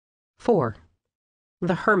4.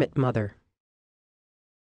 The Hermit Mother.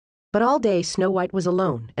 But all day Snow White was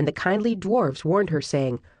alone, and the kindly dwarfs warned her,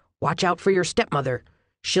 saying, "Watch out for your stepmother.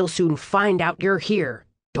 She'll soon find out you're here.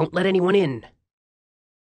 Don't let anyone in."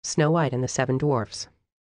 Snow White and the Seven Dwarfs.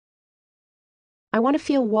 I want to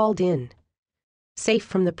feel walled in, safe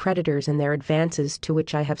from the predators and their advances to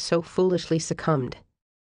which I have so foolishly succumbed.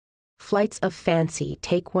 Flights of fancy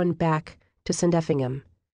take one back to St. Effingham,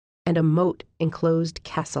 and a moat-enclosed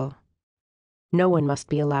castle. No one must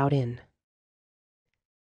be allowed in.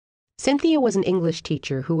 Cynthia was an English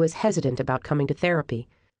teacher who was hesitant about coming to therapy.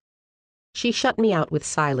 She shut me out with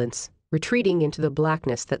silence, retreating into the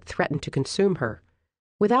blackness that threatened to consume her.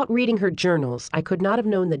 Without reading her journals, I could not have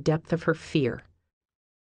known the depth of her fear.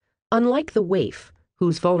 Unlike the waif,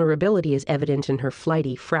 whose vulnerability is evident in her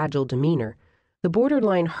flighty, fragile demeanor, the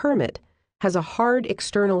borderline hermit has a hard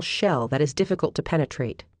external shell that is difficult to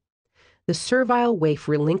penetrate. The servile waif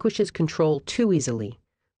relinquishes control too easily,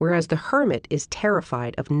 whereas the hermit is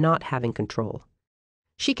terrified of not having control.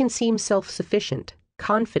 She can seem self-sufficient,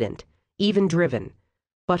 confident, even driven,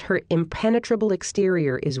 but her impenetrable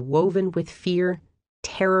exterior is woven with fear,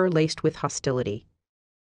 terror laced with hostility.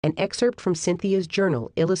 An excerpt from Cynthia's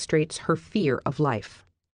journal illustrates her fear of life.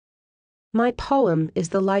 "My poem is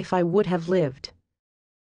the life I would have lived,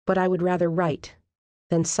 but I would rather write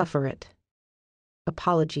than suffer it.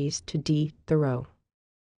 Apologies to D. Thoreau."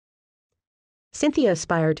 Cynthia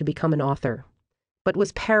aspired to become an author, but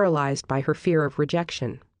was paralyzed by her fear of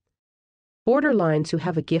rejection. Borderlines who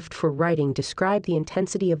have a gift for writing describe the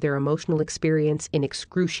intensity of their emotional experience in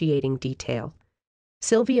excruciating detail.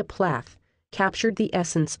 Sylvia Plath captured the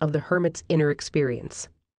essence of the hermit's inner experience.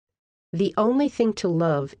 The only thing to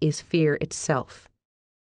love is fear itself.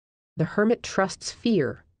 The hermit trusts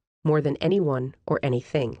fear more than anyone or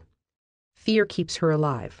anything. Fear keeps her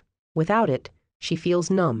alive. Without it, she feels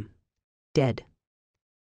numb, dead.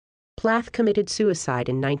 Plath committed suicide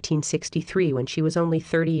in 1963 when she was only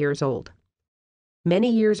 30 years old.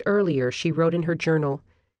 Many years earlier, she wrote in her journal,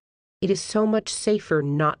 "It is so much safer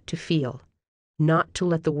not to feel, not to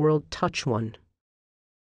let the world touch one."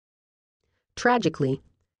 Tragically,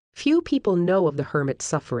 few people know of the hermit's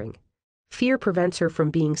suffering. Fear prevents her from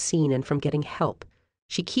being seen and from getting help.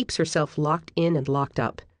 She keeps herself locked in and locked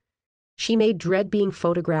up. She may dread being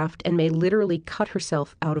photographed and may literally cut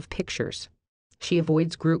herself out of pictures. She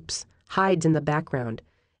avoids groups, hides in the background,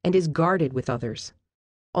 and is guarded with others.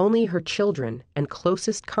 Only her children and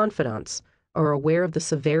closest confidants are aware of the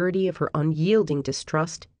severity of her unyielding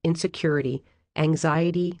distrust, insecurity,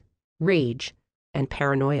 anxiety, rage, and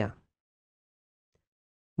paranoia.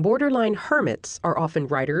 Borderline hermits are often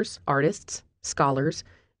writers, artists, scholars,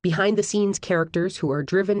 behind-the-scenes characters who are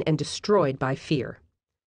driven and destroyed by fear.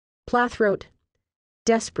 Plath wrote,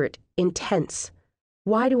 "Desperate, intense.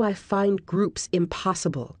 Why do I find groups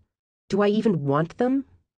impossible? Do I even want them?"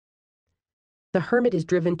 The hermit is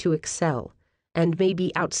driven to excel and may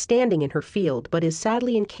be outstanding in her field, but is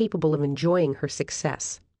sadly incapable of enjoying her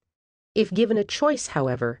success. If given a choice,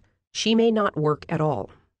 however, she may not work at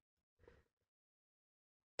all.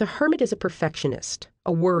 The hermit is a perfectionist,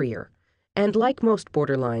 a worrier, and like most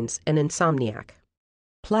borderlines, an insomniac.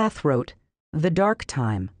 Plath wrote, "The dark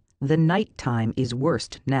time, the night time is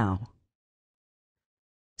worst now."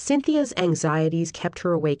 Cynthia's anxieties kept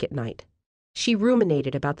her awake at night. She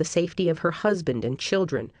ruminated about the safety of her husband and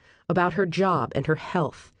children, about her job and her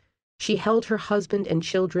health. She held her husband and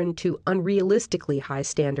children to unrealistically high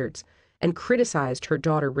standards and criticized her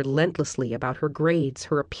daughter relentlessly about her grades,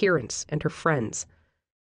 her appearance, and her friends.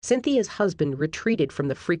 Cynthia's husband retreated from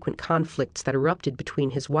the frequent conflicts that erupted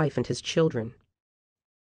between his wife and his children.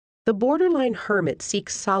 The borderline hermit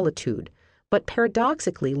seeks solitude, but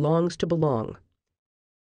paradoxically longs to belong.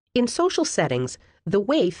 In social settings, the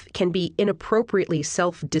waif can be inappropriately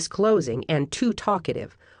self-disclosing and too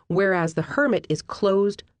talkative, whereas the hermit is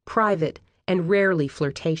closed, private, and rarely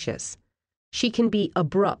flirtatious. She can be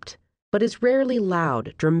abrupt, but is rarely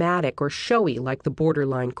loud, dramatic, or showy like the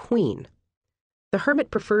borderline queen. The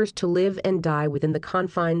hermit prefers to live and die within the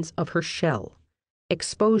confines of her shell.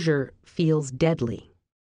 Exposure feels deadly.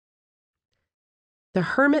 The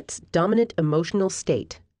hermit's dominant emotional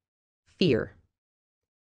state, fear.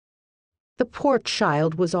 The poor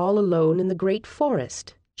child was all alone in the great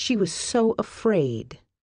forest. She was so afraid.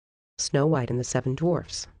 Snow White and the Seven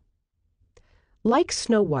Dwarfs. Like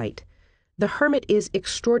Snow White, the hermit is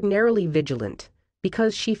extraordinarily vigilant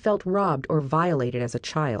because she felt robbed or violated as a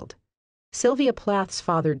child. Sylvia Plath's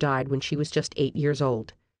father died when she was just 8 years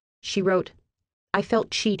old. She wrote, "I felt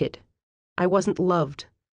cheated. I wasn't loved,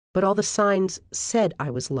 but all the signs said I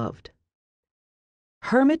was loved."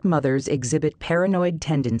 Hermit mothers exhibit paranoid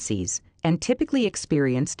tendencies and typically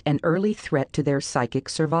experienced an early threat to their psychic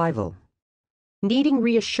survival. Needing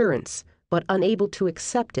reassurance, but unable to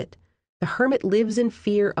accept it, the hermit lives in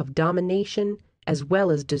fear of domination as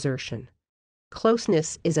well as desertion.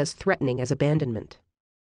 Closeness is as threatening as abandonment.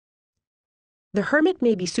 The hermit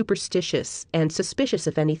may be superstitious and suspicious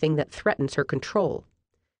of anything that threatens her control.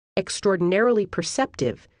 Extraordinarily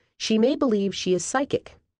perceptive, she may believe she is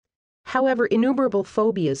psychic. However, innumerable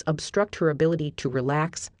phobias obstruct her ability to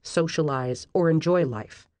relax, socialize, or enjoy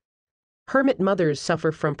life. Hermit mothers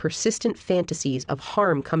suffer from persistent fantasies of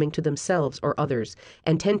harm coming to themselves or others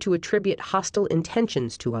and tend to attribute hostile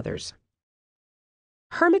intentions to others.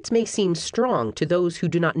 Hermits may seem strong to those who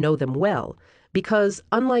do not know them well because,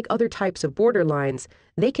 unlike other types of borderlines,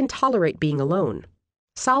 they can tolerate being alone.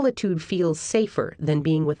 Solitude feels safer than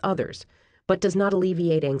being with others, but does not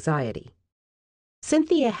alleviate anxiety.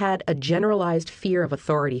 Cynthia had a generalized fear of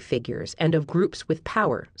authority figures and of groups with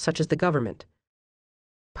power, such as the government.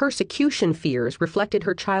 Persecution fears reflected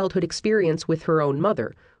her childhood experience with her own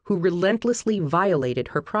mother, who relentlessly violated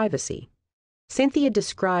her privacy. Cynthia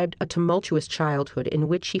described a tumultuous childhood in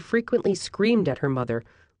which she frequently screamed at her mother,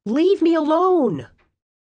 "Leave me alone!"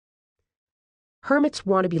 Hermits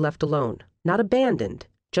want to be left alone, not abandoned,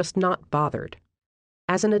 just not bothered.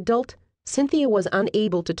 As an adult, Cynthia was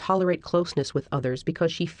unable to tolerate closeness with others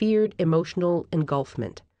because she feared emotional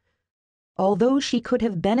engulfment. Although she could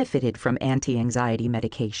have benefited from anti-anxiety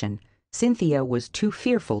medication, Cynthia was too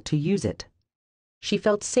fearful to use it. She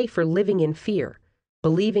felt safer living in fear,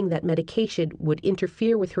 believing that medication would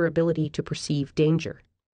interfere with her ability to perceive danger.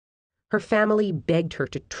 Her family begged her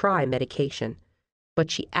to try medication,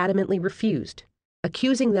 but she adamantly refused,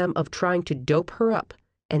 accusing them of trying to dope her up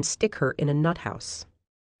and stick her in a nut house.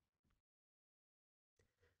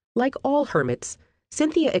 Like all hermits,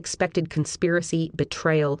 Cynthia expected conspiracy,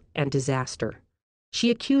 betrayal, and disaster.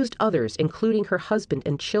 She accused others, including her husband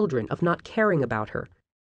and children, of not caring about her.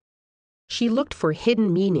 She looked for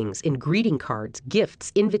hidden meanings in greeting cards,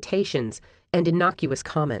 gifts, invitations, and innocuous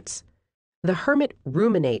comments. The hermit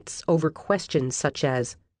ruminates over questions such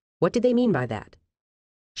as, "What did they mean by that?"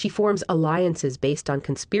 She forms alliances based on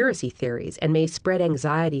conspiracy theories and may spread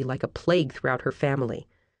anxiety like a plague throughout her family.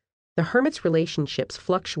 The hermit's relationships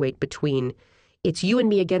fluctuate between "it's you and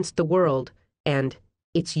me against the world" and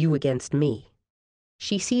 "it's you against me."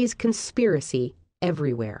 She sees conspiracy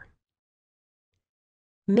everywhere.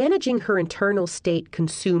 Managing her internal state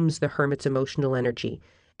consumes the hermit's emotional energy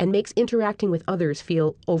and makes interacting with others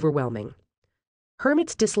feel overwhelming.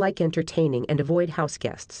 Hermits dislike entertaining and avoid house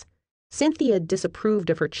guests. Cynthia disapproved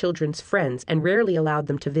of her children's friends and rarely allowed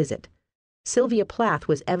them to visit. Sylvia Plath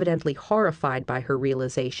was evidently horrified by her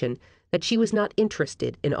realization that she was not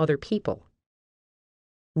interested in other people.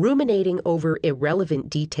 Ruminating over irrelevant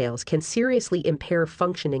details can seriously impair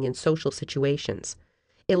functioning in social situations.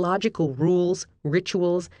 Illogical rules,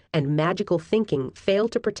 rituals, and magical thinking fail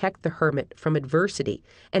to protect the hermit from adversity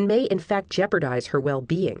and may in fact jeopardize her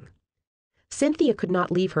well-being. Cynthia could not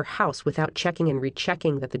leave her house without checking and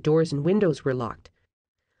rechecking that the doors and windows were locked.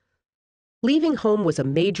 Leaving home was a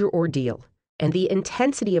major ordeal, and the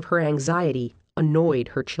intensity of her anxiety annoyed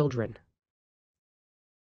her children.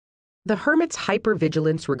 The hermit's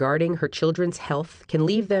hypervigilance regarding her children's health can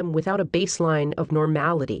leave them without a baseline of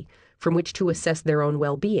normality from which to assess their own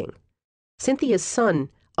well-being. Cynthia's son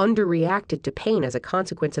underreacted to pain as a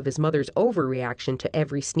consequence of his mother's overreaction to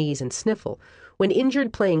every sneeze and sniffle. When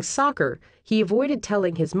injured playing soccer, he avoided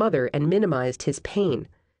telling his mother and minimized his pain.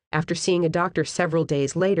 After seeing a doctor several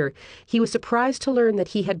days later, he was surprised to learn that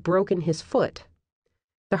he had broken his foot.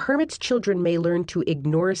 The hermit's children may learn to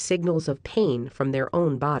ignore signals of pain from their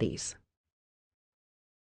own bodies.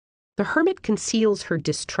 The hermit conceals her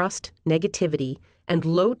distrust, negativity, and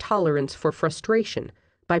low tolerance for frustration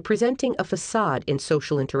by presenting a facade in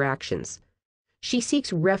social interactions. She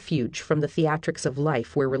seeks refuge from the theatrics of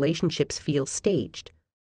life where relationships feel staged.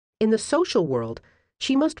 In the social world,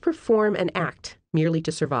 she must perform and act merely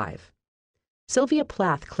to survive. Sylvia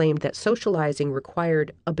Plath claimed that socializing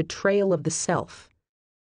required a betrayal of the self.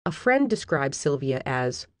 A friend described Sylvia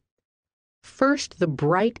as, first the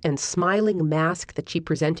bright and smiling mask that she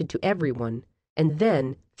presented to everyone, and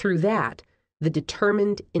then, through that, the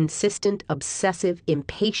determined, insistent, obsessive,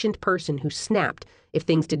 impatient person who snapped if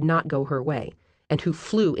things did not go her way, and who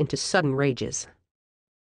flew into sudden rages.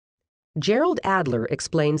 Gerald Adler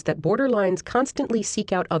explains that borderlines constantly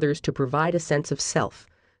seek out others to provide a sense of self,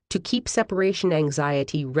 to keep separation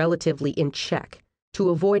anxiety relatively in check, to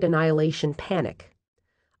avoid annihilation panic.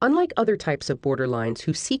 Unlike other types of borderlines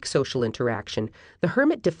who seek social interaction, the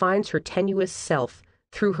hermit defines her tenuous self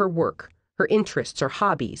through her work, her interests or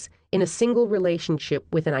hobbies, in a single relationship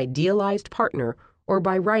with an idealized partner, or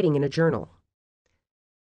by writing in a journal.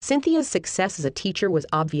 Cynthia's success as a teacher was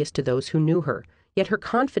obvious to those who knew her, yet her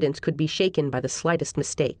confidence could be shaken by the slightest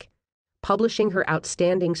mistake. Publishing her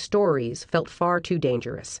outstanding stories felt far too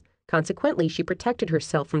dangerous. Consequently, she protected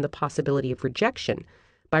herself from the possibility of rejection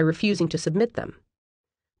by refusing to submit them.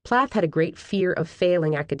 Plath had a great fear of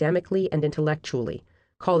failing academically and intellectually,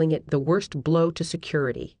 calling it the worst blow to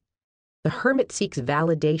security. The hermit seeks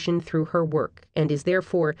validation through her work and is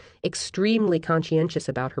therefore extremely conscientious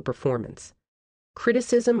about her performance.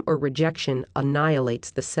 Criticism or rejection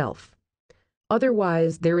annihilates the self.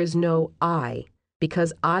 Otherwise, there is no I,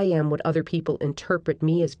 because I am what other people interpret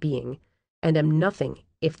me as being, and am nothing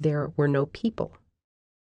if there were no people.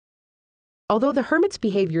 Although the hermit's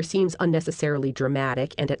behavior seems unnecessarily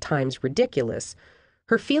dramatic and at times ridiculous,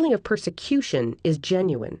 her feeling of persecution is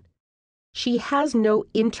genuine. She has no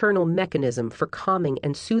internal mechanism for calming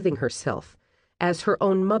and soothing herself, as her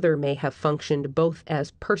own mother may have functioned both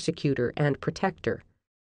as persecutor and protector.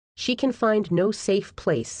 She can find no safe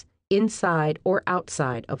place, inside or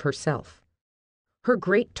outside of herself. Her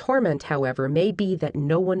great torment, however, may be that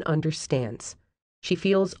no one understands. She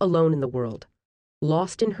feels alone in the world,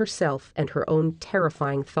 lost in herself and her own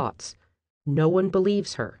terrifying thoughts. No one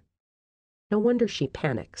believes her. No wonder she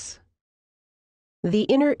panics. The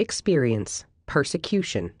inner experience,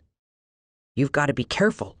 persecution. You've got to be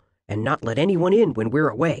careful and not let anyone in when we're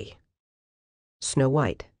away. Snow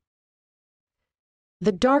White.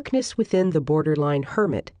 The darkness within the borderline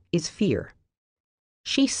hermit is fear.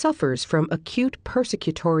 She suffers from acute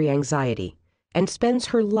persecutory anxiety and spends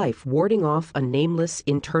her life warding off a nameless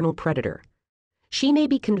internal predator. She may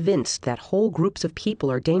be convinced that whole groups of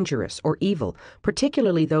people are dangerous or evil,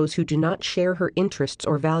 particularly those who do not share her interests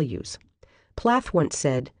or values. Plath once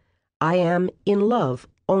said, "I am in love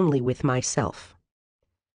only with myself."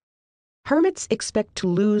 Hermits expect to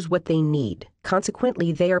lose what they need.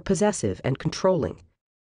 Consequently, they are possessive and controlling.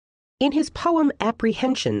 In his poem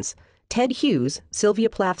Apprehensions, Ted Hughes, Sylvia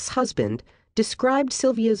Plath's husband, described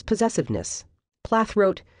Sylvia's possessiveness. Plath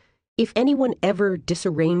wrote, "If anyone ever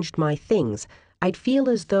disarranged my things, I'd feel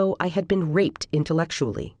as though I had been raped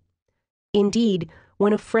intellectually." Indeed,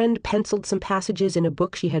 when a friend penciled some passages in a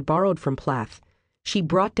book she had borrowed from Plath, she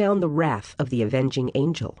brought down the wrath of the avenging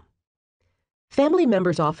angel. Family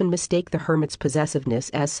members often mistake the hermit's possessiveness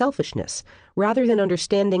as selfishness, rather than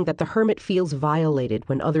understanding that the hermit feels violated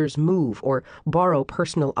when others move or borrow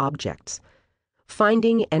personal objects.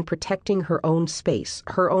 Finding and protecting her own space,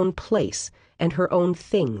 her own place, and her own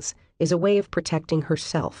things is a way of protecting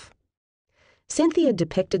herself. Cynthia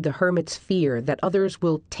depicted the hermit's fear that others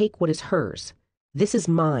will take what is hers. This is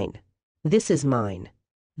mine. This is mine.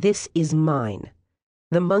 This is mine.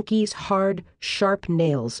 The monkey's hard, sharp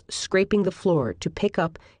nails scraping the floor to pick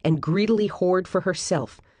up and greedily hoard for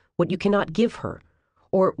herself what you cannot give her,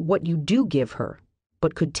 or what you do give her,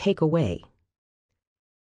 but could take away.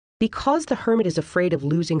 Because the hermit is afraid of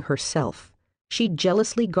losing herself, she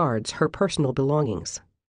jealously guards her personal belongings.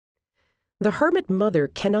 The hermit mother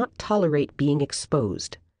cannot tolerate being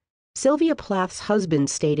exposed. Sylvia Plath's husband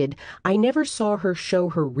stated, "I never saw her show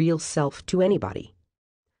her real self to anybody."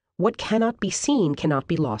 What cannot be seen cannot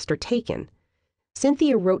be lost or taken.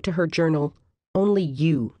 Cynthia wrote to her journal, "Only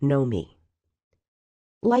you know me."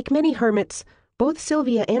 Like many hermits, both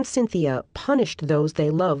Sylvia and Cynthia punished those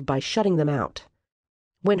they loved by shutting them out.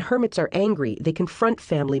 When hermits are angry, they confront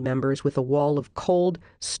family members with a wall of cold,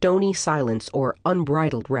 stony silence or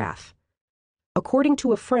unbridled wrath. According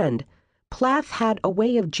to a friend, Plath had a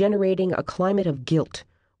way of generating a climate of guilt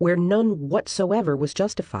where none whatsoever was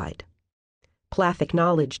justified. Plath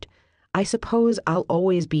acknowledged, "I suppose I'll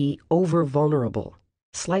always be over-vulnerable,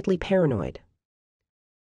 slightly paranoid."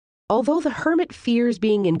 Although the hermit fears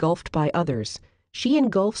being engulfed by others, she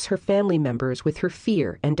engulfs her family members with her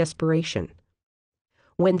fear and desperation.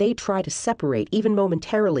 When they try to separate, even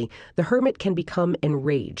momentarily, the hermit can become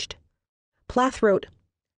enraged. Plath wrote,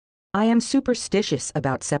 "I am superstitious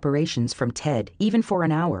about separations from Ted, even for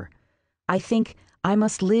an hour. I think I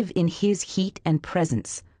must live in his heat and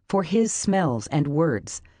presence, for his smells and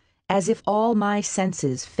words, as if all my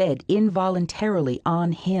senses fed involuntarily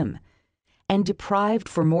on him, and deprived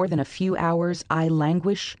for more than a few hours I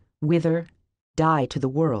languish, wither, die to the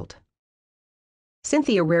world."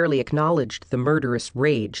 Cynthia rarely acknowledged the murderous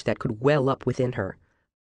rage that could well up within her.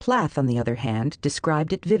 Plath, on the other hand,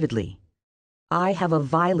 described it vividly. "I have a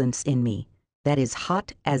violence in me that is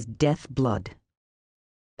hot as death blood."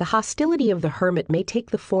 The hostility of the hermit may take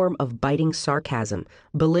the form of biting sarcasm,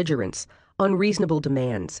 belligerence, unreasonable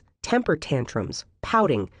demands, temper tantrums,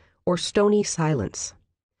 pouting, or stony silence.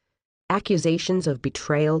 Accusations of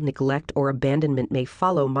betrayal, neglect, or abandonment may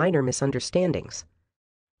follow minor misunderstandings.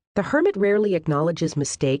 The hermit rarely acknowledges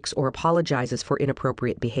mistakes or apologizes for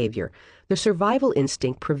inappropriate behavior. The survival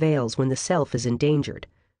instinct prevails when the self is endangered.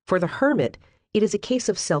 For the hermit, it is a case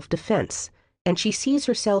of self-defense, and she sees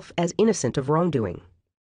herself as innocent of wrongdoing.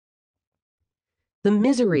 The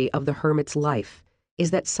misery of the hermit's life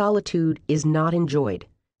is that solitude is not enjoyed,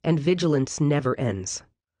 and vigilance never ends.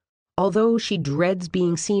 Although she dreads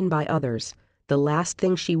being seen by others, the last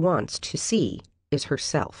thing she wants to see is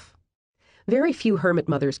herself. Very few hermit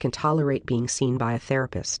mothers can tolerate being seen by a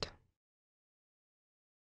therapist.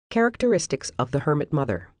 Characteristics of the hermit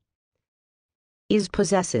mother: is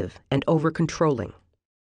possessive and over-controlling.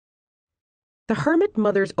 The hermit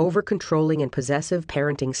mother's over-controlling and possessive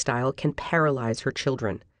parenting style can paralyze her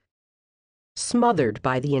children. Smothered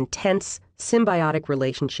by the intense, symbiotic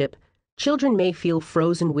relationship, children may feel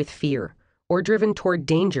frozen with fear or driven toward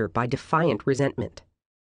danger by defiant resentment.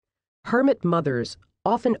 Hermit mothers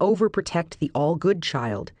often overprotect the all-good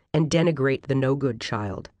child and denigrate the no-good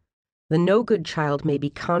child. The no-good child may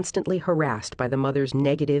be constantly harassed by the mother's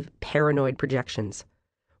negative, paranoid projections.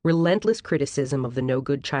 Relentless criticism of the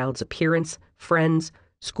no-good child's appearance, friends,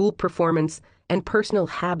 school performance, and personal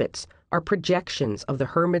habits are projections of the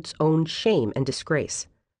hermit's own shame and disgrace.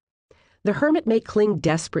 The hermit may cling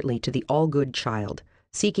desperately to the all-good child,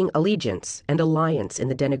 seeking allegiance and alliance in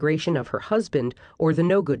the denigration of her husband or the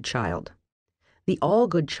no-good child. The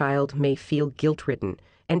all-good child may feel guilt-ridden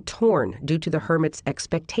and torn due to the hermit's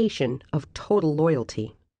expectation of total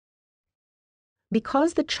loyalty.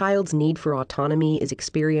 Because the child's need for autonomy is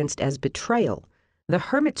experienced as betrayal, the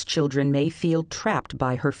hermit's children may feel trapped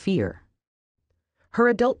by her fear. Her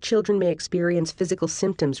adult children may experience physical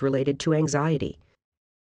symptoms related to anxiety.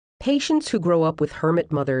 Patients who grow up with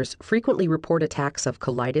hermit mothers frequently report attacks of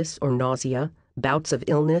colitis or nausea, bouts of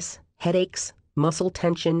illness, headaches, muscle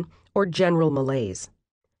tension, or general malaise.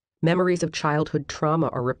 Memories of childhood trauma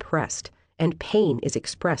are repressed, and pain is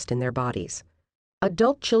expressed in their bodies.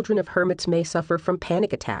 Adult children of hermits may suffer from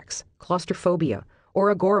panic attacks, claustrophobia,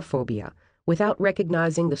 or agoraphobia without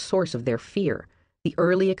recognizing the source of their fear, the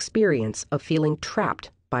early experience of feeling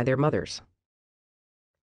trapped by their mothers.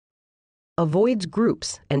 Avoids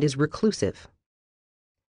groups and is reclusive.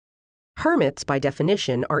 Hermits, by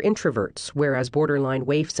definition, are introverts, whereas borderline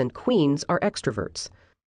waifs and queens are extroverts.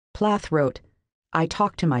 Plath wrote, "I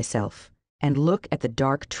talk to myself and look at the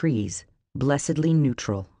dark trees, blessedly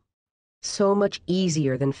neutral." So much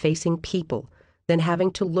easier than facing people, than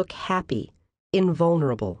having to look happy,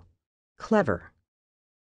 invulnerable, clever.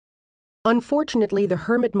 Unfortunately, the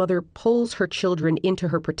hermit mother pulls her children into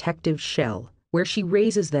her protective shell, where she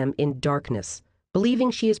raises them in darkness, believing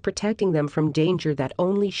she is protecting them from danger that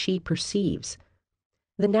only she perceives.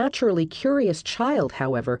 The naturally curious child,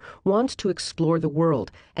 however, wants to explore the world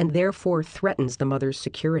and therefore threatens the mother's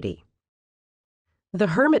security. The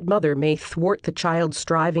hermit mother may thwart the child's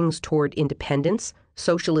strivings toward independence,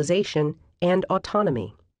 socialization, and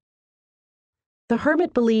autonomy. The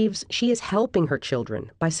hermit believes she is helping her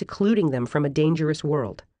children by secluding them from a dangerous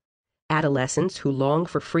world. Adolescents who long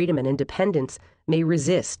for freedom and independence may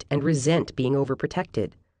resist and resent being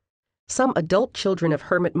overprotected. Some adult children of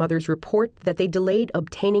hermit mothers report that they delayed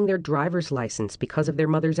obtaining their driver's license because of their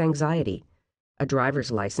mother's anxiety. A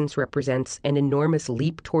driver's license represents an enormous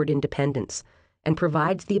leap toward independence and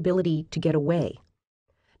provides the ability to get away.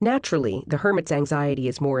 Naturally, the hermit's anxiety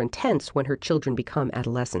is more intense when her children become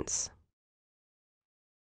adolescents.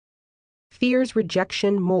 Fears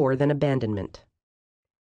rejection more than abandonment.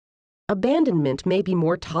 Abandonment may be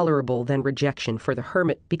more tolerable than rejection for the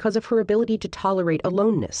hermit because of her ability to tolerate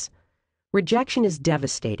aloneness. Rejection is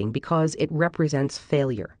devastating because it represents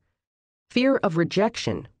failure. Fear of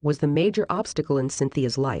rejection was the major obstacle in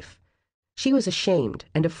Cynthia's life. She was ashamed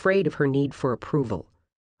and afraid of her need for approval.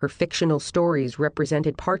 Her fictional stories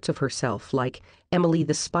represented parts of herself, like Emily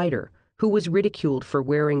the Spider, who was ridiculed for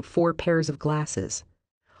wearing 4 pairs of glasses.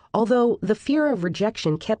 Although the fear of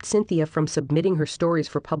rejection kept Cynthia from submitting her stories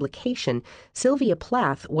for publication, Sylvia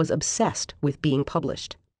Plath was obsessed with being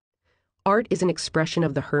published. Art is an expression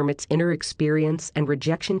of the hermit's inner experience, and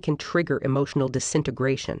rejection can trigger emotional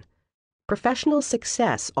disintegration. Professional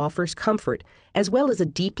success offers comfort as well as a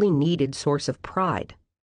deeply needed source of pride.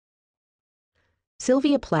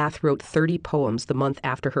 Sylvia Plath wrote 30 poems the month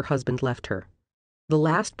after her husband left her. The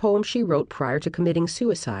last poem she wrote prior to committing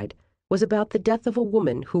suicide was about the death of a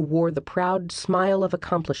woman who wore the proud smile of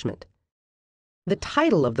accomplishment. The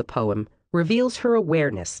title of the poem reveals her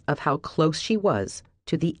awareness of how close she was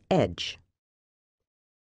to the edge.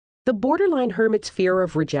 The borderline hermit's fear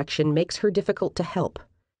of rejection makes her difficult to help.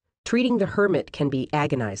 Treating the hermit can be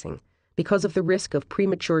agonizing. because of the risk of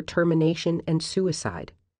premature termination and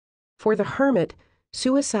suicide. For the hermit,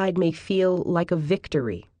 suicide may feel like a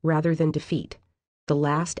victory rather than defeat, the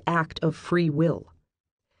last act of free will.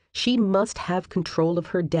 She must have control of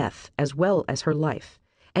her death as well as her life,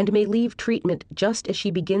 and may leave treatment just as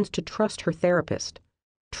she begins to trust her therapist.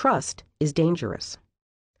 Trust is dangerous.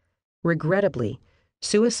 Regrettably,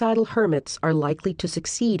 suicidal hermits are likely to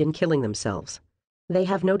succeed in killing themselves. They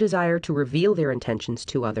have no desire to reveal their intentions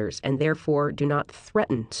to others and therefore do not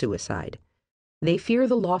threaten suicide. They fear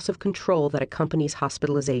the loss of control that accompanies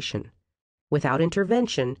hospitalization. Without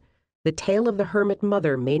intervention, the tale of the hermit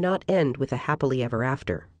mother may not end with a happily ever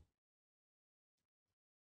after.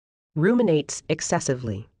 Ruminates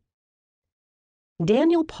excessively.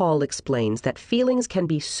 Daniel Paul explains that feelings can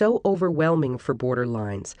be so overwhelming for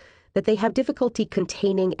borderlines that they have difficulty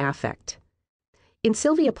containing affect. In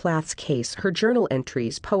Sylvia Plath's case, her journal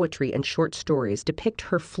entries, poetry, and short stories depict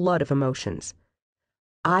her flood of emotions.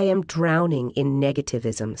 I am drowning in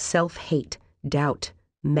negativism, self-hate, doubt,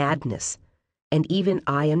 madness, and even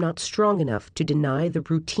I am not strong enough to deny the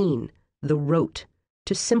routine, the rote,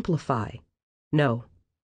 to simplify. No.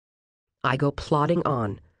 I go plodding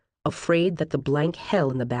on, afraid that the blank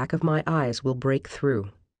hell in the back of my eyes will break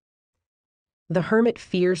through. The hermit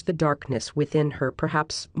fears the darkness within her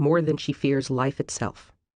perhaps more than she fears life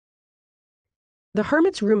itself. The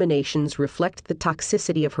hermit's ruminations reflect the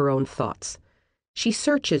toxicity of her own thoughts. She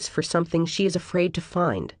searches for something she is afraid to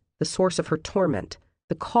find, the source of her torment,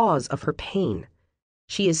 the cause of her pain.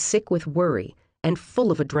 She is sick with worry and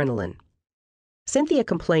full of adrenaline. Cynthia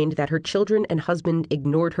complained that her children and husband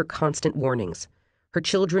ignored her constant warnings. Her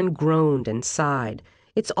children groaned and sighed.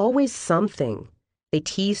 It's always something. They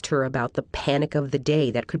teased her about the panic of the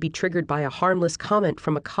day that could be triggered by a harmless comment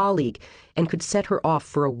from a colleague and could set her off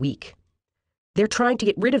for a week. They're trying to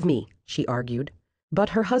get rid of me, she argued. But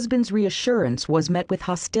her husband's reassurance was met with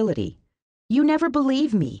hostility. You never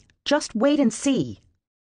believe me. Just wait and see.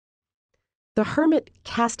 The hermit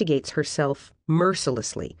castigates herself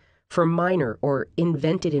mercilessly for minor or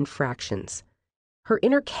invented infractions. Her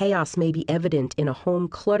inner chaos may be evident in a home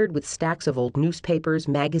cluttered with stacks of old newspapers,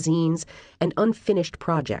 magazines, and unfinished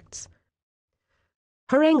projects.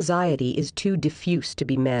 Her anxiety is too diffuse to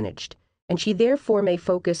be managed, and she therefore may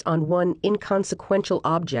focus on one inconsequential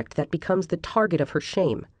object that becomes the target of her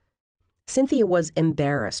shame. Cynthia was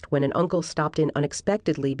embarrassed when an uncle stopped in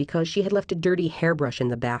unexpectedly because she had left a dirty hairbrush in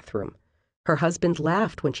the bathroom. Her husband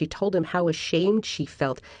laughed when she told him how ashamed she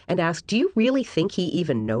felt and asked, "Do you really think he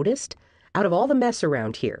even noticed? Out of all the mess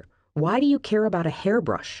around here, why do you care about a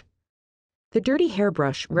hairbrush?" The dirty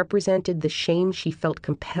hairbrush represented the shame she felt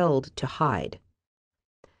compelled to hide.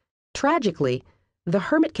 Tragically, the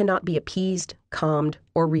hermit cannot be appeased, calmed,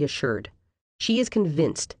 or reassured. She is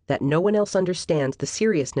convinced that no one else understands the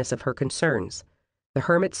seriousness of her concerns. The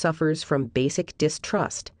hermit suffers from basic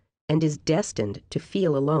distrust and is destined to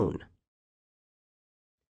feel alone.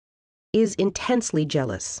 Is intensely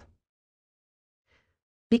jealous.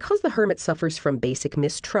 Because the hermit suffers from basic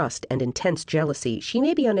mistrust and intense jealousy, she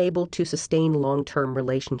may be unable to sustain long-term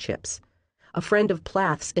relationships. A friend of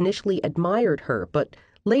Plath's initially admired her, but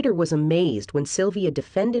later was amazed when Sylvia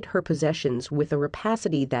defended her possessions with a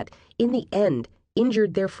rapacity that, in the end,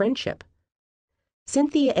 injured their friendship.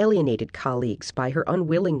 Cynthia alienated colleagues by her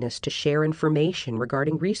unwillingness to share information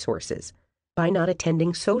regarding resources, by not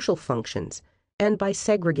attending social functions, and by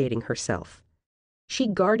segregating herself. She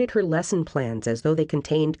guarded her lesson plans as though they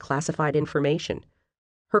contained classified information.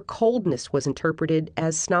 Her coldness was interpreted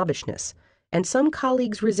as snobbishness, and some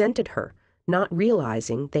colleagues resented her, not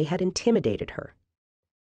realizing they had intimidated her.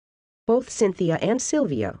 Both Cynthia and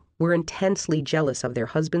Sylvia were intensely jealous of their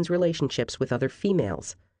husbands' relationships with other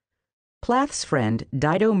females. Plath's friend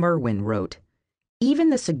Dido Merwin wrote,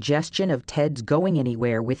 "Even the suggestion of Ted's going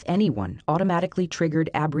anywhere with anyone automatically triggered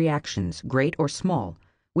abreactions, great or small,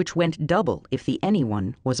 which went double if the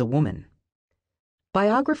anyone was a woman."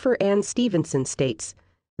 Biographer Anne Stevenson states,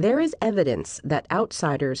 "There is evidence that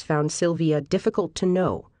outsiders found Sylvia difficult to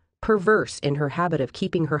know, perverse in her habit of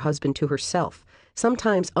keeping her husband to herself,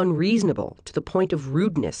 sometimes unreasonable to the point of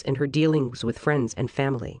rudeness in her dealings with friends and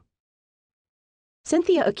family."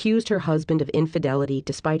 Cynthia accused her husband of infidelity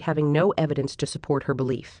despite having no evidence to support her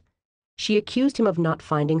belief. She accused him of not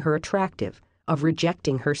finding her attractive, of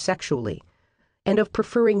rejecting her sexually, and of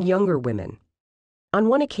preferring younger women. On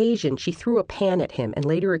one occasion, she threw a pan at him and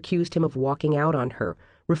later accused him of walking out on her,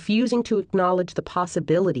 refusing to acknowledge the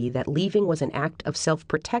possibility that leaving was an act of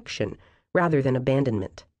self-protection rather than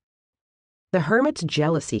abandonment. The hermit's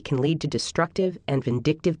jealousy can lead to destructive and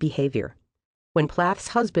vindictive behavior. When Plath's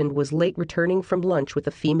husband was late returning from lunch with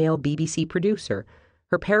a female BBC producer,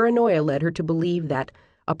 Her paranoia led her to believe that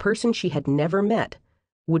a person she had never met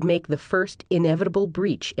would make the first inevitable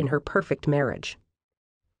breach in her perfect marriage.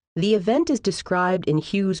 The event is described in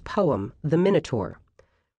Hughes' poem, The Minotaur.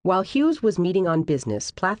 While Hughes was meeting on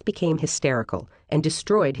business, Plath became hysterical and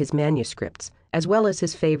destroyed his manuscripts, as well as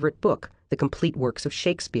his favorite book, The Complete Works of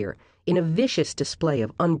Shakespeare, in a vicious display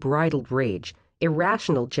of unbridled rage,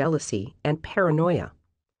 irrational jealousy, and paranoia.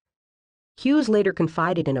 Hughes later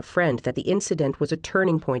confided in a friend that the incident was a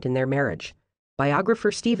turning point in their marriage.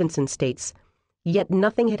 Biographer Stevenson states, "Yet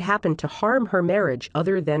nothing had happened to harm her marriage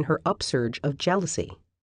other than her upsurge of jealousy."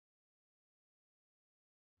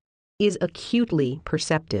 Is acutely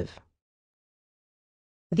perceptive.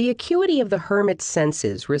 The acuity of the hermit's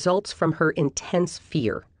senses results from her intense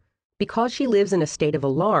fear. Because she lives in a state of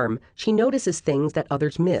alarm, she notices things that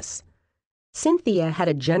others miss. Cynthia had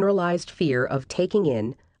a generalized fear of taking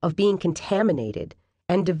in, of being contaminated,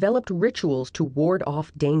 and developed rituals to ward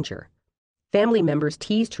off danger. Family members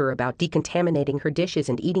teased her about decontaminating her dishes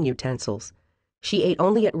and eating utensils. She ate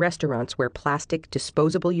only at restaurants where plastic,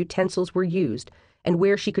 disposable utensils were used and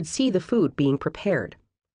where she could see the food being prepared.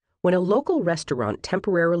 When a local restaurant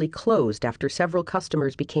temporarily closed after several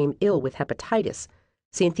customers became ill with hepatitis,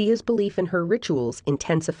 Cynthia's belief in her rituals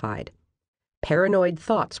intensified. Paranoid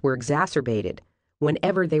thoughts were exacerbated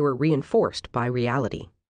whenever they were reinforced by reality.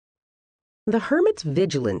 The hermit's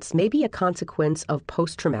vigilance may be a consequence of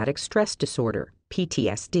post-traumatic stress disorder,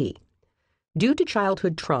 PTSD. Due to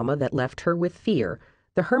childhood trauma that left her with fear,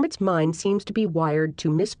 the hermit's mind seems to be wired to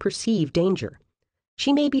misperceive danger.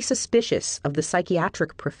 She may be suspicious of the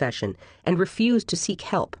psychiatric profession and refuse to seek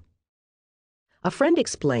help. A friend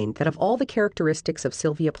explained that of all the characteristics of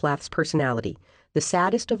Sylvia Plath's personality, the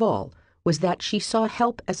saddest of all was that she saw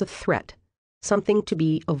help as a threat, something to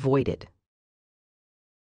be avoided.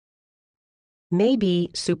 May be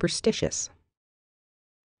superstitious.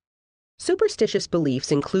 Superstitious beliefs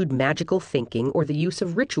include magical thinking or the use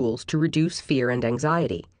of rituals to reduce fear and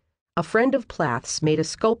anxiety. A friend of Plath's made a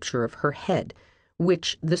sculpture of her head,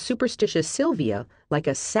 which the superstitious Sylvia, like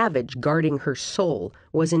a savage guarding her soul,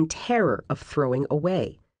 was in terror of throwing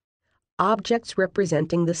away. Objects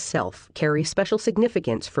representing the self carry special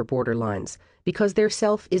significance for borderlines because their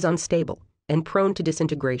self is unstable and prone to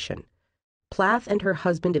disintegration. Plath and her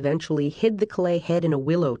husband eventually hid the clay head in a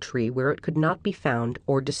willow tree where it could not be found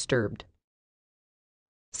or disturbed.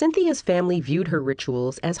 Cynthia's family viewed her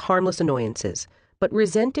rituals as harmless annoyances, but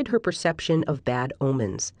resented her perception of bad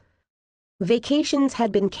omens. Vacations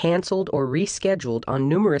had been canceled or rescheduled on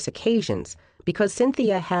numerous occasions because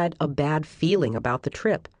Cynthia had a bad feeling about the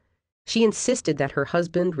trip. She insisted that her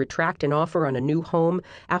husband retract an offer on a new home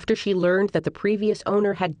after she learned that the previous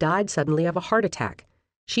owner had died suddenly of a heart attack.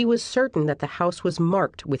 She was certain that the house was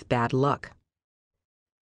marked with bad luck.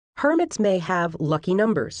 Hermits may have lucky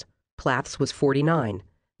numbers. Plath's was 49,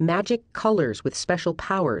 magic colors with special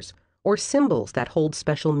powers, or symbols that hold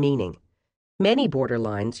special meaning. Many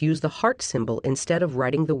borderlines use the heart symbol instead of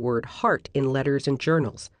writing the word heart in letters and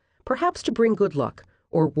journals, perhaps to bring good luck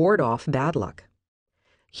or ward off bad luck.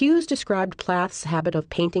 Hughes described Plath's habit of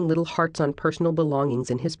painting little hearts on personal belongings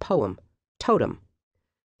in his poem, Totem.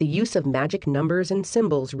 The use of magic numbers and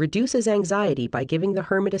symbols reduces anxiety by giving the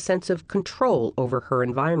hermit a sense of control over her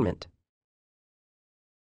environment.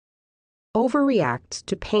 Overreacts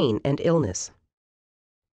to pain and illness.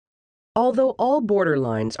 Although all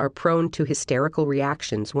borderlines are prone to hysterical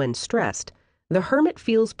reactions when stressed, the hermit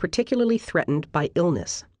feels particularly threatened by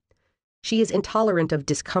illness. She is intolerant of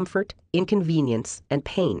discomfort, inconvenience, and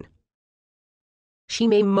pain. She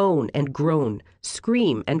may moan and groan,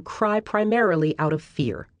 scream and cry primarily out of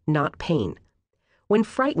fear, not pain. When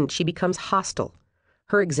frightened, she becomes hostile.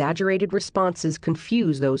 Her exaggerated responses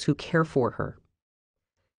confuse those who care for her.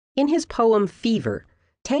 In his poem Fever,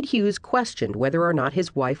 Ted Hughes questioned whether or not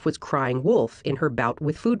his wife was crying wolf in her bout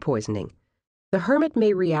with food poisoning. The hermit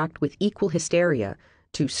may react with equal hysteria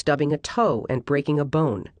to stubbing a toe and breaking a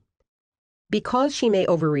bone. Because she may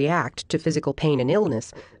overreact to physical pain and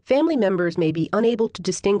illness, family members may be unable to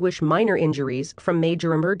distinguish minor injuries from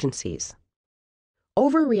major emergencies.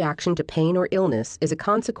 Overreaction to pain or illness is a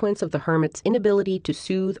consequence of the hermit's inability to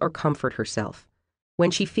soothe or comfort herself.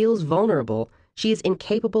 When she feels vulnerable, she is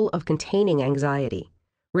incapable of containing anxiety.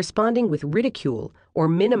 Responding with ridicule or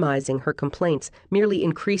minimizing her complaints merely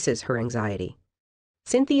increases her anxiety.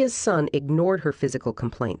 Cynthia's son ignored her physical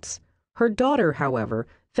complaints. Her daughter, however,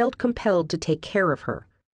 felt compelled to take care of her.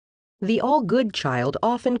 The all-good child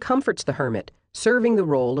often comforts the hermit, serving the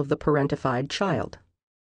role of the parentified child.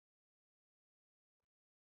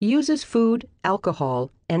 Uses food, alcohol,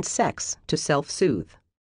 and sex to self-soothe.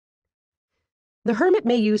 The hermit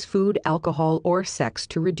may use food, alcohol, or sex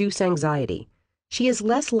to reduce anxiety. She is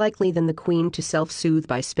less likely than the queen to self-soothe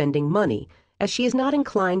by spending money, as she is not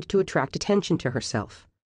inclined to attract attention to herself.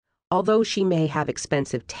 Although she may have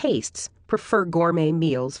expensive tastes, prefer gourmet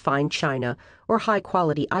meals, fine china, or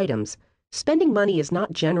high-quality items, spending money is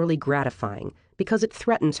not generally gratifying because it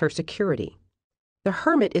threatens her security. The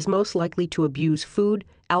hermit is most likely to abuse food,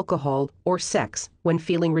 alcohol, or sex when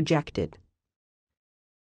feeling rejected.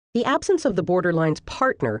 The absence of the borderline's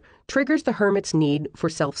partner triggers the hermit's need for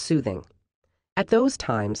self-soothing. At those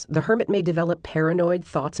times, the hermit may develop paranoid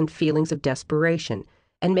thoughts and feelings of desperation,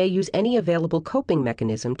 and may use any available coping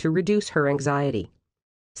mechanism to reduce her anxiety.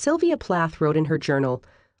 Sylvia Plath wrote in her journal,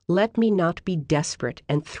 "Let me not be desperate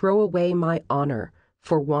and throw away my honor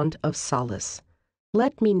for want of solace.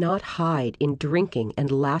 Let me not hide in drinking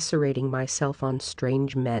and lacerating myself on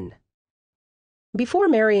strange men." Before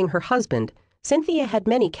marrying her husband, Cynthia had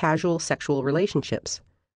many casual sexual relationships.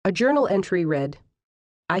 A journal entry read,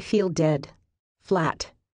 "I feel dead,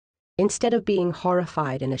 flat. Instead of being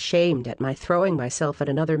horrified and ashamed at my throwing myself at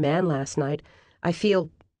another man last night, I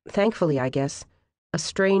feel, thankfully I guess, a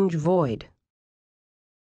strange void."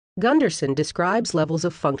 Gunderson describes levels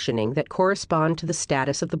of functioning that correspond to the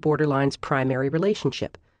status of the borderline's primary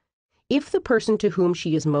relationship. If the person to whom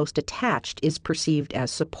she is most attached is perceived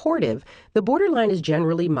as supportive, the borderline is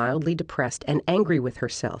generally mildly depressed and angry with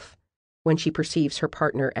herself. When she perceives her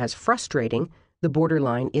partner as frustrating, the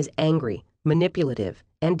borderline is angry, manipulative,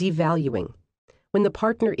 and devaluing. When the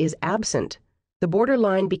partner is absent, the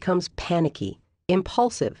borderline becomes panicky,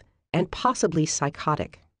 impulsive, and possibly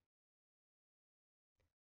psychotic.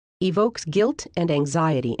 Evokes guilt and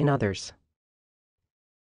anxiety in others.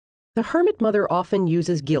 The hermit mother often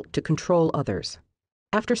uses guilt to control others.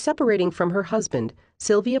 After separating from her husband,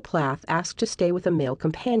 Sylvia Plath asked to stay with a male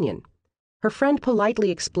companion. Her friend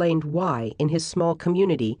politely explained why, in his small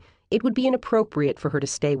community, it would be inappropriate for her to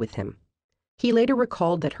stay with him. He later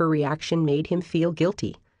recalled that her reaction made him feel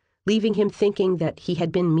guilty, leaving him thinking that he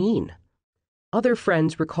had been mean. Other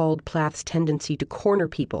friends recalled Plath's tendency to corner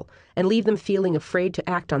people and leave them feeling afraid to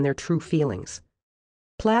act on their true feelings.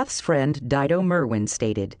 Plath's friend Dido Merwin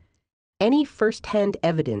stated, "Any first-hand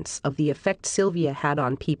evidence of the effect Sylvia had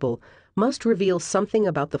on people must reveal something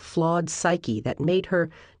about the flawed psyche that made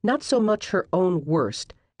her not so much her own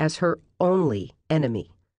worst as her only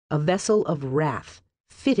enemy, a vessel of wrath,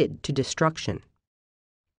 fitted to destruction."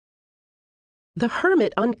 The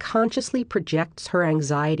hermit unconsciously projects her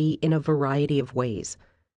anxiety in a variety of ways.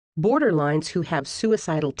 Borderlines who have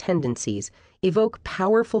suicidal tendencies evoke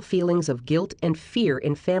powerful feelings of guilt and fear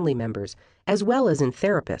in family members, as well as in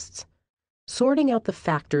therapists. Sorting out the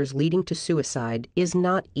factors leading to suicide is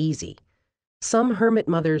not easy. Some hermit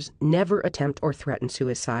mothers never attempt or threaten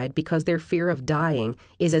suicide because their fear of dying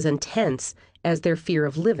is as intense as their fear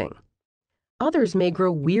of living. Others may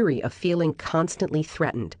grow weary of feeling constantly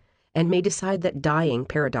threatened and may decide that dying,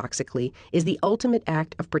 paradoxically, is the ultimate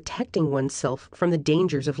act of protecting oneself from the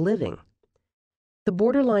dangers of living. The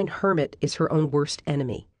borderline hermit is her own worst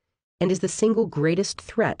enemy and is the single greatest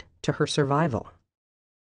threat to her survival.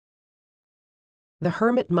 The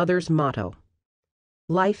hermit mother's motto: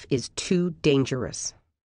 "Life is too dangerous."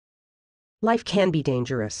 Life can be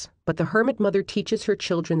dangerous, but the hermit mother teaches her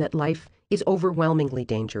children that life is overwhelmingly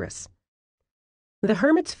dangerous. The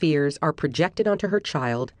hermit's fears are projected onto her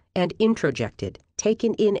child and introjected,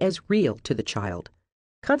 taken in as real to the child.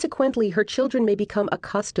 Consequently, her children may become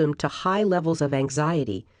accustomed to high levels of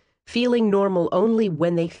anxiety, feeling normal only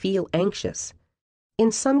when they feel anxious.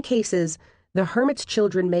 In some cases, the hermit's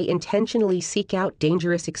children may intentionally seek out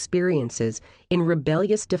dangerous experiences in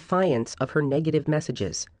rebellious defiance of her negative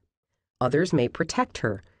messages. Others may protect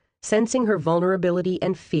her, sensing her vulnerability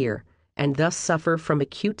and fear, and thus suffer from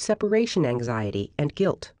acute separation anxiety and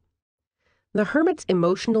guilt. The hermit's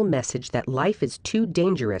emotional message that life is too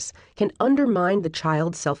dangerous can undermine the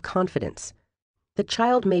child's self-confidence. The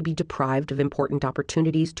child may be deprived of important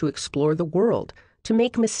opportunities to explore the world, to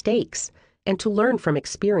make mistakes, and to learn from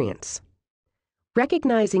experience.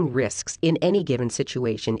 Recognizing risks in any given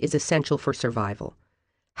situation is essential for survival.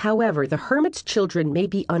 However, the hermit's children may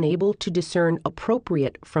be unable to discern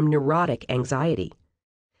appropriate from neurotic anxiety.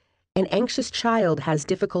 An anxious child has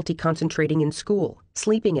difficulty concentrating in school,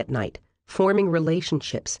 sleeping at night, forming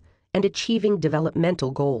relationships, and achieving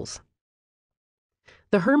developmental goals.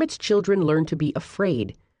 The hermit's children learn to be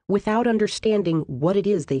afraid without understanding what it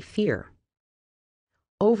is they fear.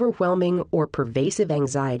 Overwhelming or pervasive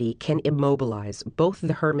anxiety can immobilize both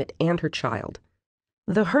the hermit and her child.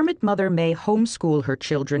 The hermit mother may homeschool her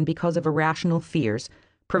children because of irrational fears,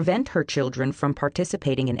 prevent her children from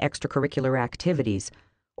participating in extracurricular activities,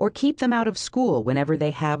 or keep them out of school whenever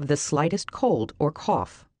they have the slightest cold or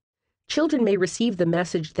cough. Children may receive the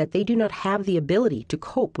message that they do not have the ability to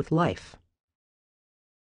cope with life.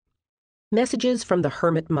 Messages from the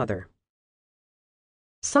hermit mother.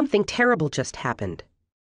 Something terrible just happened.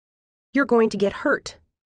 You're going to get hurt.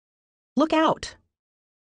 Look out.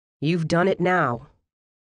 You've done it now.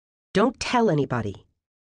 Don't tell anybody.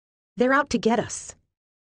 They're out to get us.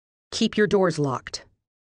 Keep your doors locked.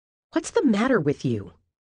 What's the matter with you?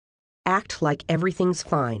 Act like everything's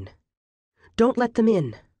fine. Don't let them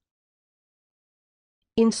in.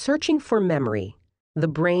 In Searching for Memory, The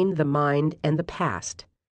Brain, the Mind, and the Past,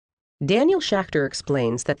 Daniel Schachter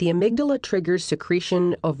explains that the amygdala triggers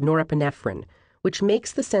secretion of norepinephrine, which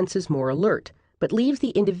makes the senses more alert, but leaves the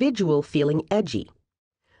individual feeling edgy.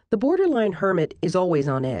 The borderline hermit is always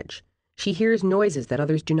on edge. She hears noises that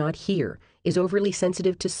others do not hear, is overly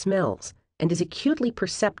sensitive to smells, and is acutely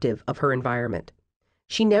perceptive of her environment.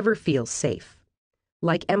 She never feels safe.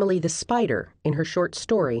 Like Emily the spider in her short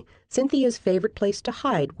story, Cynthia's favorite place to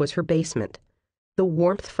hide was her basement. The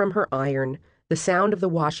warmth from her iron, the sound of the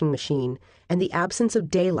washing machine, and the absence of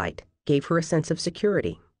daylight gave her a sense of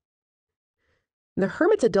security. The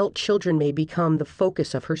hermit's adult children may become the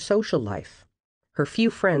focus of her social life. Her few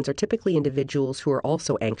friends are typically individuals who are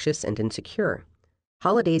also anxious and insecure.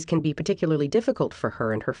 Holidays can be particularly difficult for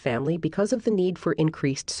her and her family because of the need for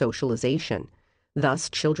increased socialization. Thus,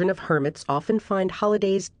 children of hermits often find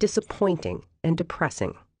holidays disappointing and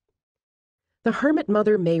depressing. The hermit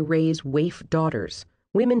mother may raise waif daughters,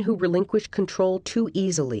 women who relinquish control too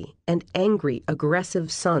easily, and angry,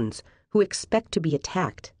 aggressive sons who expect to be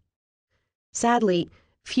attacked. Sadly,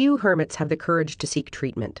 few hermits have the courage to seek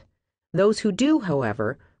treatment. Those who do,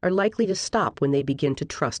 however, are likely to stop when they begin to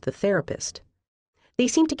trust the therapist. They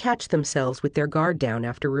seem to catch themselves with their guard down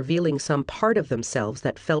after revealing some part of themselves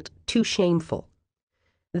that felt too shameful.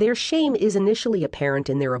 Their shame is initially apparent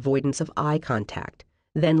in their avoidance of eye contact,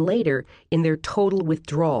 then later in their total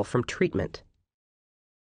withdrawal from treatment.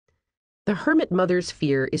 The hermit mother's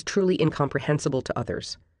fear is truly incomprehensible to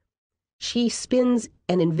others. She spins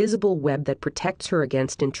an invisible web that protects her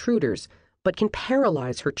against intruders, but can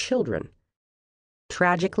paralyze her children.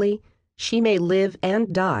 Tragically, she may live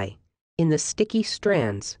and die in the sticky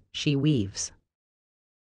strands she weaves.